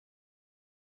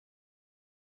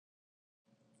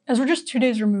As we're just 2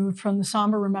 days removed from the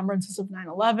somber remembrances of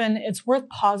 9/11, it's worth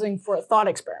pausing for a thought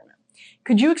experiment.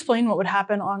 Could you explain what would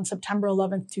happen on September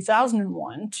 11th,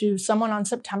 2001 to someone on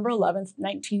September 11th,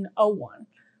 1901?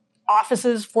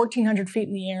 Offices 1,400 feet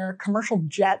in the air, commercial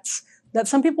jets. That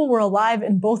some people were alive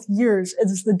in both years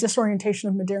is the disorientation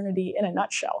of modernity in a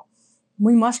nutshell.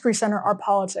 We must recenter our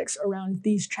politics around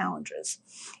these challenges.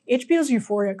 HBO's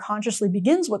Euphoria consciously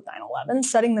begins with 9/11,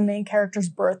 setting the main character's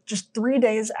birth just 3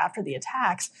 days after the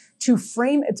attacks to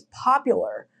frame its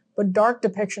popular but dark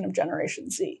depiction of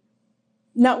Generation Z.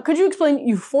 Now, could you explain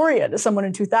Euphoria to someone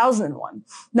in 2001?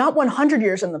 Not 100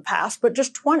 years in the past, but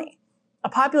just 20. A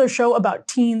popular show about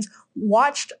teens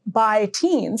watched by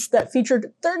teens that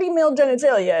featured 30 male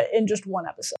genitalia in just one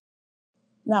episode.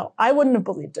 Now, I wouldn't have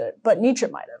believed it, but Nietzsche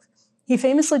might have. He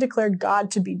famously declared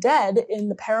God to be dead in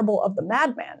the parable of the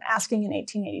madman, asking in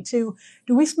 1882,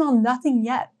 "Do we smell nothing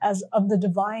yet as of the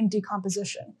divine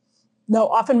decomposition?" Though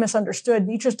often misunderstood,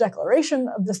 Nietzsche's declaration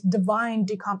of this divine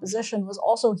decomposition was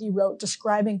also, he wrote,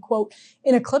 describing, quote,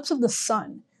 an eclipse of the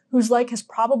sun, whose like has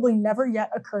probably never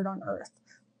yet occurred on earth.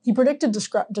 He predicted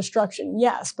destruction,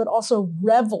 yes, but also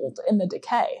reveled in the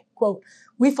decay. Quote,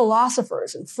 "We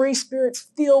philosophers and free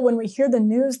spirits feel when we hear the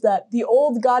news that the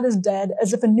old God is dead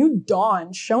as if a new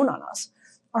dawn shone on us.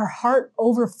 Our heart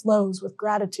overflows with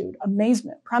gratitude,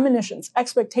 amazement, premonitions,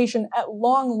 expectation. At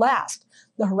long last,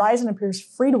 the horizon appears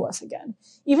free to us again.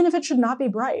 Even if it should not be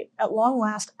bright, at long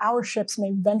last, our ships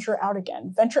may venture out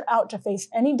again, venture out to face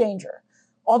any danger.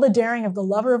 All the daring of the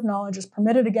lover of knowledge is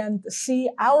permitted again. The sea,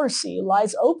 our sea,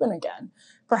 lies open again.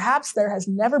 Perhaps there has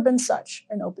never been such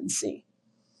an open sea."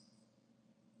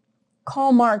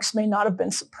 Karl Marx may not have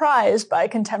been surprised by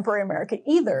contemporary America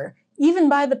either, even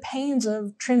by the pains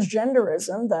of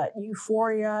transgenderism that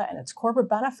Euphoria and its corporate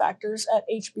benefactors at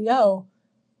HBO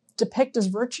depict as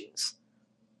virtues.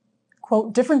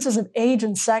 Quote, "Differences of age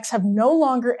and sex have no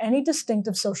longer any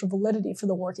distinctive social validity for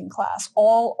the working class.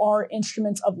 All are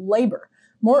instruments of labor,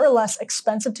 more or less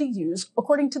expensive to use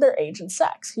according to their age and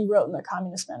sex," he wrote in the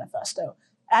Communist Manifesto,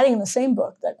 adding in the same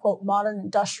book that, quote, "modern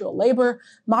industrial labor,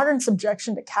 modern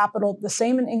subjection to capital, the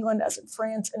same in England as in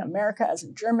France, in America as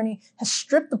in Germany, has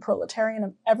stripped the proletarian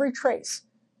of every trace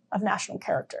of national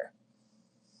character."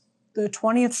 The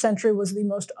 20th century was the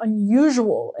most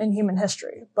unusual in human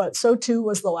history, but so too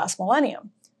was the last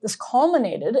millennium. This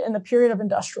culminated in the period of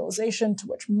industrialization to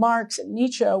which Marx and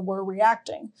Nietzsche were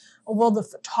reacting, a world of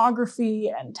photography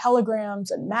and telegrams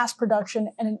and mass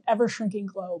production and an ever-shrinking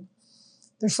globe.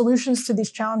 Their solutions to these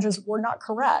challenges were not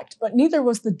correct, but neither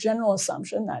was the general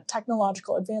assumption that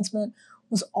technological advancement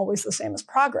was always the same as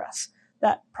progress,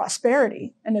 that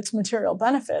prosperity and its material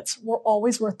benefits were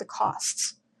always worth the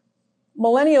costs.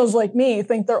 Millennials like me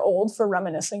think they're old for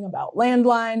reminiscing about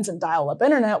landlines and dial-up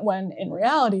internet when, in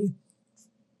reality,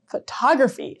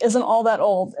 photography isn't all that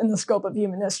old in the scope of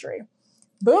human history.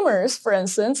 Boomers, for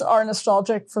instance, are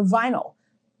nostalgic for vinyl,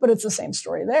 but it's the same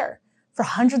story there. For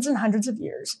hundreds and hundreds of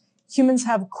years, humans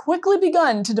have quickly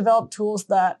begun to develop tools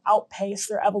that outpace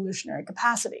their evolutionary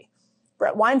capacity.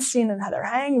 Brett Weinstein and Heather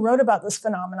Hang wrote about this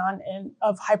phenomenon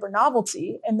of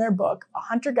hypernovelty in their book, A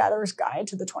Hunter-Gatherer's Guide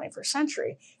to the 21st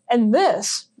Century. And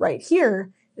this, right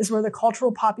here, is where the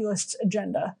cultural populist's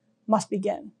agenda must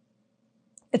begin.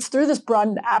 It's through this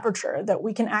broadened aperture that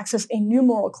we can access a new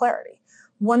moral clarity,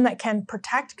 one that can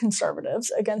protect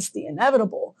conservatives against the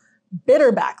inevitable,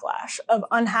 bitter backlash of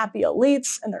unhappy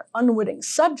elites and their unwitting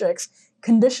subjects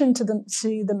conditioned to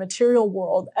see the material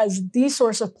world as the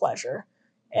source of pleasure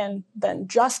and then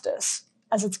justice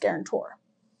as its guarantor.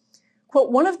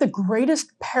 Quote, "One of the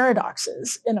greatest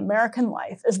paradoxes in American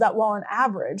life is that while on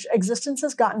average existence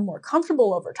has gotten more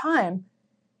comfortable over time,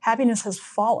 happiness has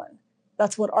fallen."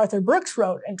 That's what Arthur Brooks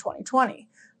wrote in 2020.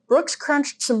 Brooks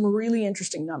crunched some really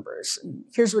interesting numbers, and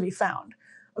here's what he found.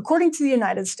 According to the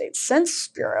United States Census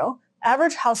Bureau,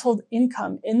 average household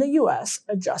income in the US,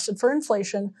 adjusted for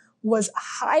inflation, was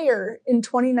higher in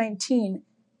 2019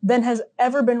 than has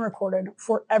ever been recorded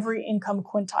for every income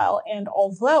quintile. And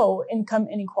although income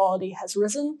inequality has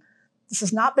risen, this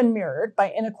has not been mirrored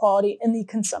by inequality in the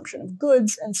consumption of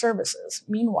goods and services.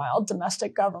 Meanwhile,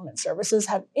 domestic government services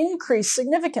have increased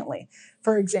significantly.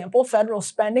 For example, federal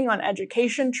spending on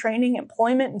education, training,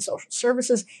 employment, and social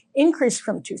services increased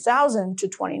from 2000 to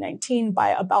 2019 by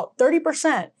about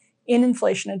 30% in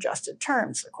inflation-adjusted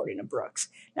terms, according to Brooks.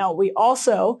 Now, we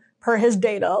also, per his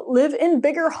data, live in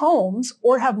bigger homes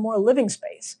or have more living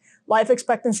space. Life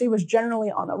expectancy was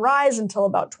generally on the rise until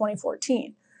about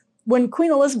 2014. When Queen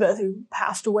Elizabeth, who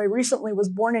passed away recently, was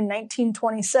born in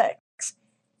 1926,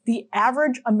 the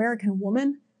average American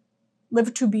woman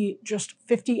lived to be just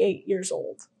 58 years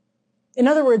old. In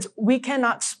other words, we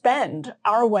cannot spend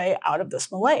our way out of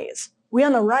this malaise. We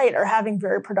on the right are having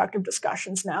very productive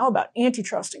discussions now about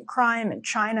antitrust and crime and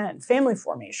China and family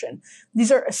formation.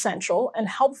 These are essential and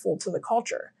helpful to the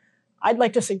culture. I'd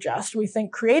like to suggest we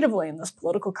think creatively in this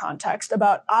political context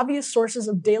about obvious sources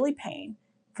of daily pain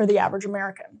for the average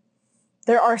American.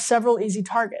 There are several easy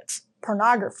targets: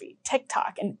 pornography,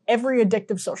 TikTok, and every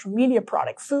addictive social media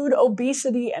product, food,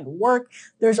 obesity, and work.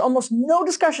 There's almost no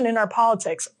discussion in our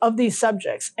politics of these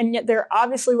subjects, and yet they're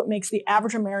obviously what makes the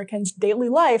average American's daily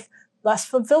life less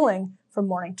fulfilling from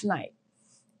morning to night.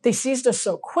 They seized us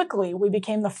so quickly, we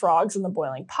became the frogs in the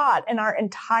boiling pot, and our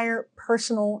entire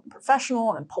personal,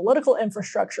 professional, and political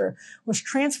infrastructure was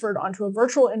transferred onto a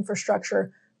virtual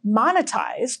infrastructure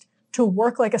monetized to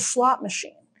work like a slot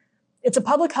machine. It's a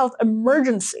public health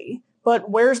emergency, but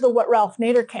where's the What Ralph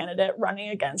Nader candidate running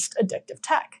against addictive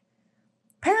tech?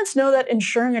 Parents know that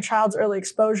ensuring a child's early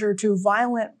exposure to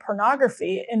violent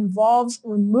pornography involves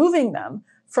removing them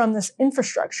from this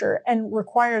infrastructure and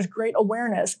requires great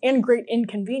awareness and great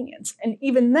inconvenience. And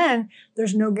even then,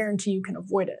 there's no guarantee you can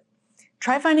avoid it.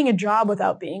 Try finding a job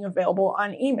without being available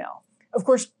on email. Of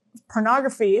course,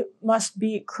 pornography must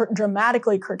be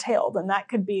dramatically curtailed, and that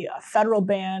could be a federal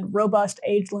ban, robust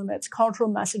age limits, cultural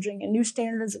messaging, and new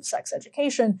standards of sex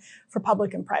education for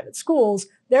public and private schools.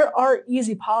 There are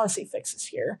easy policy fixes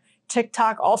here.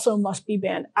 TikTok also must be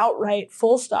banned outright,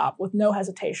 full stop, with no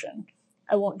hesitation.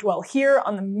 I won't dwell here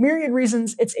on the myriad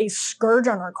reasons it's a scourge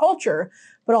on our culture,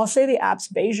 but I'll say the app's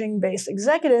Beijing-based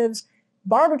executives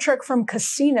borrowed a trick from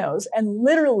casinos and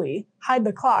literally hide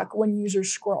the clock when users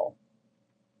scroll.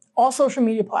 All social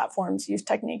media platforms use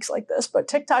techniques like this, but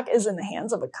TikTok is in the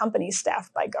hands of a company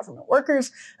staffed by government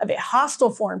workers of a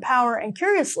hostile foreign power, and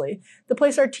curiously, the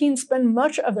place our teens spend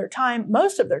most of their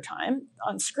time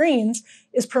on screens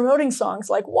is promoting songs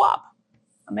like WAP.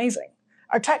 Amazing.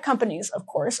 Our tech companies, of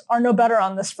course, are no better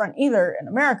on this front either in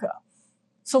America.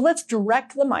 So let's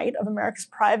direct the might of America's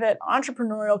private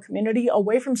entrepreneurial community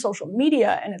away from social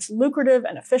media and its lucrative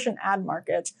and efficient ad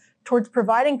markets towards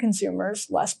providing consumers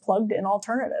less plugged-in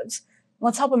alternatives.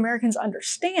 Let's help Americans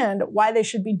understand why they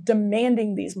should be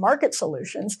demanding these market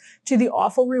solutions to the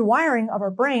awful rewiring of our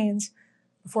brains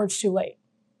before it's too late.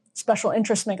 Special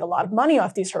interests make a lot of money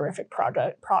off these horrific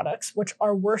products, which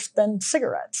are worse than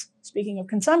cigarettes. Speaking of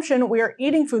consumption, we are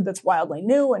eating food that's wildly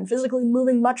new and physically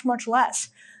moving much, much less.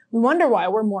 We wonder why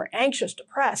we're more anxious,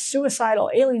 depressed, suicidal,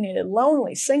 alienated,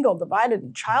 lonely, single, divided,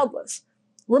 and childless.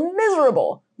 We're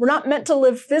miserable. We're not meant to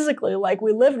live physically like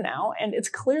we live now, and it's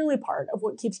clearly part of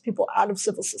what keeps people out of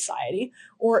civil society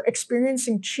or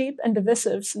experiencing cheap and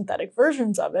divisive synthetic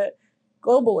versions of it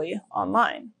globally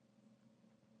online.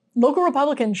 Local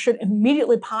Republicans should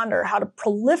immediately ponder how to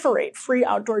proliferate free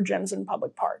outdoor gyms in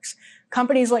public parks.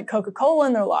 Companies like Coca-Cola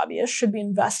and their lobbyists should be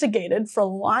investigated for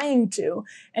lying to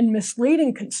and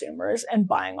misleading consumers and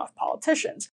buying off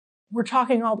politicians. We're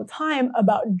talking all the time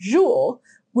about Juul,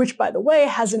 which, by the way,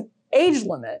 has an age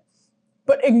limit,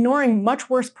 but ignoring much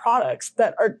worse products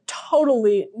that are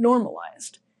totally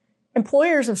normalized.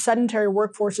 Employers of sedentary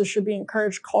workforces should be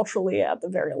encouraged culturally, at the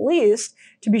very least,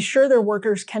 to be sure their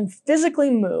workers can physically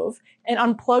move and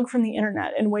unplug from the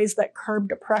internet in ways that curb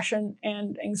depression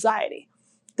and anxiety.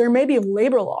 There may be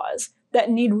labor laws that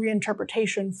need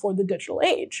reinterpretation for the digital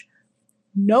age.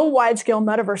 No wide-scale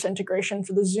metaverse integration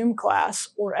for the Zoom class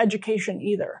or education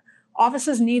either.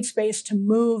 Offices need space to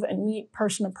move and meet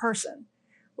person to person.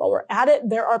 While we're at it,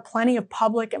 there are plenty of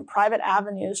public and private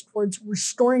avenues towards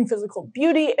restoring physical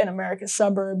beauty in America's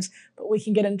suburbs, but we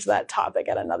can get into that topic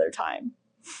at another time.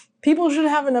 People should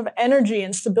have enough energy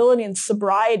and stability and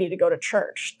sobriety to go to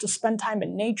church, to spend time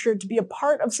in nature, to be a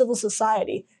part of civil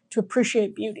society, to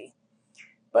appreciate beauty.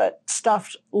 But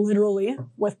stuffed literally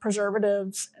with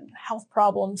preservatives and health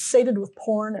problems, sated with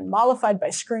porn and mollified by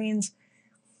screens,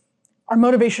 our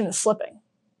motivation is slipping.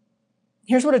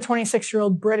 Here's what a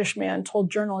 26-year-old British man told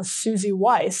journalist Susie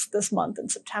Weiss this month in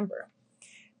September.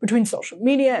 Between social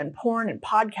media and porn and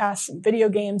podcasts and video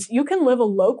games, you can live a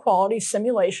low-quality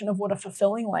simulation of what a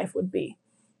fulfilling life would be.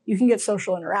 You can get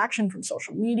social interaction from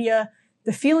social media,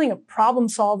 the feeling of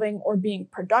problem-solving or being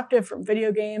productive from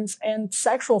video games, and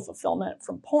sexual fulfillment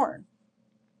from porn.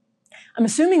 I'm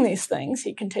assuming these things,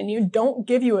 he continued, don't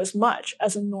give you as much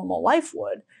as a normal life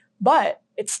would, but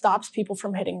it stops people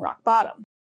from hitting rock bottom.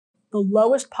 The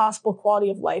lowest possible quality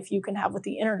of life you can have with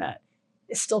the internet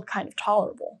is still kind of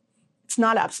tolerable. It's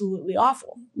not absolutely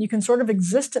awful. You can sort of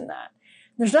exist in that.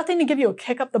 There's nothing to give you a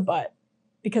kick up the butt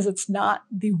because it's not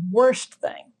the worst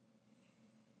thing.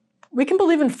 We can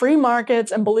believe in free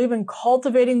markets and believe in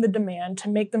cultivating the demand to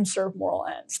make them serve moral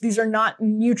ends. These are not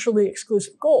mutually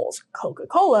exclusive goals.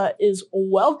 Coca-Cola is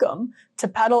welcome to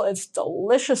peddle its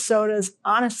delicious sodas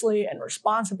honestly and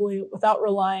responsibly without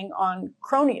relying on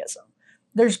cronyism.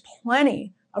 There's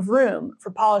plenty of room for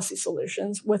policy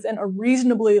solutions within a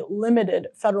reasonably limited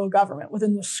federal government,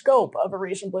 within the scope of a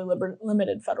reasonably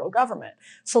limited federal government,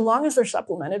 so long as they're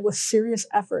supplemented with serious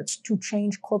efforts to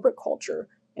change corporate culture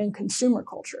and consumer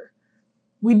culture.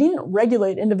 We needn't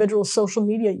regulate individual social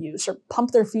media use or pump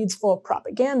their feeds full of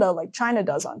propaganda like China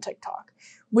does on TikTok.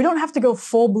 We don't have to go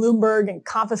full Bloomberg and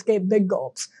confiscate big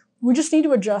gulps. We just need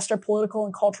to adjust our political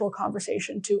and cultural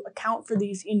conversation to account for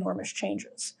these enormous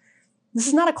changes. This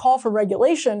is not a call for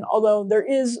regulation, although there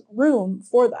is room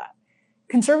for that.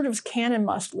 Conservatives can and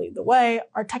must lead the way.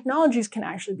 Our technologies can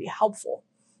actually be helpful.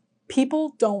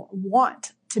 People don't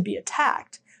want to be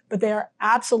attacked, but they are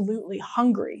absolutely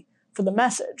hungry for the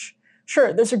message.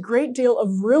 Sure, there's a great deal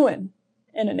of ruin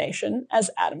in a nation, as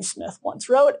Adam Smith once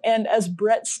wrote, and as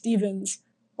Bret Stephens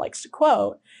likes to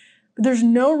quote, but there's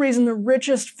no reason the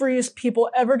richest, freest people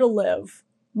ever to live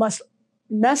must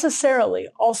necessarily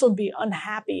also be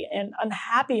unhappy, and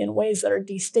unhappy in ways that are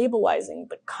destabilizing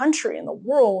the country and the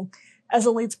world as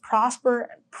elites prosper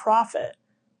and profit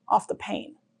off the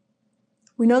pain.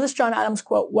 We know this John Adams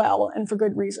quote well, and for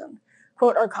good reason.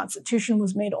 Quote, "Our Constitution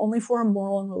was made only for a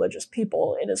moral and religious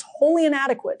people. It is wholly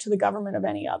inadequate to the government of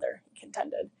any other," he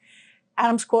contended.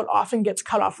 Adams' quote often gets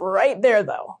cut off right there,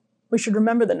 though. We should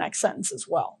remember the next sentence as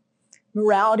well.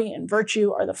 "Morality and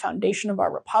virtue are the foundation of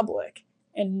our republic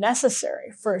and necessary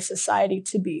for a society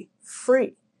to be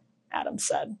free," Adams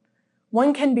said.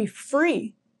 One can be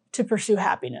free to pursue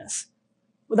happiness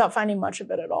without finding much of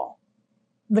it at all.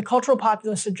 The cultural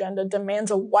populist agenda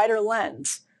demands a wider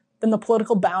lens than the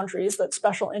political boundaries that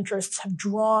special interests have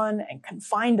drawn and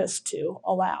confined us to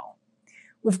allow.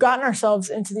 We've gotten ourselves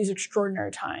into these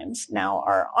extraordinary times. Now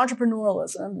our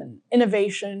entrepreneurialism and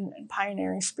innovation and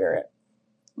pioneering spirit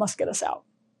must get us out.